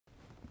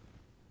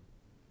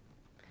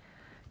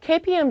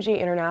KPMG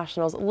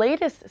International's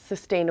latest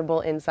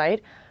sustainable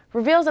insight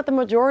reveals that the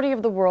majority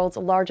of the world's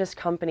largest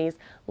companies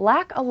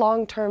lack a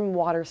long-term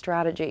water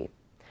strategy.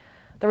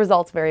 The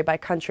results vary by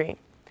country.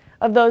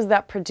 Of those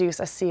that produce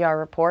a CR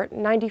report,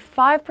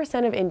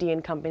 95% of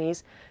Indian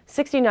companies,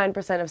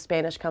 69% of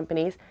Spanish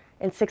companies,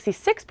 and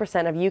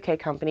 66% of UK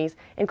companies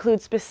include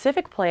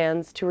specific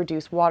plans to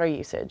reduce water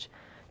usage.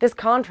 This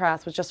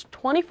contrasts with just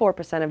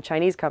 24% of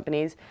Chinese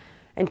companies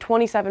and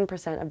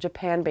 27% of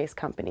Japan-based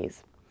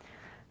companies.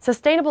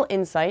 Sustainable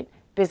Insight,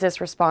 Business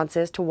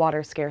Responses to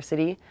Water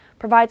Scarcity,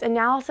 provides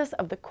analysis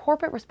of the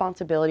corporate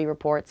responsibility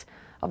reports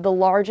of the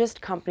largest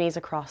companies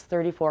across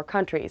 34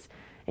 countries,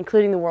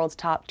 including the world's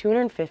top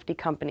 250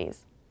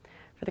 companies.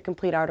 For the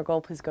complete article,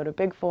 please go to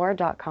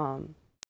big4.com.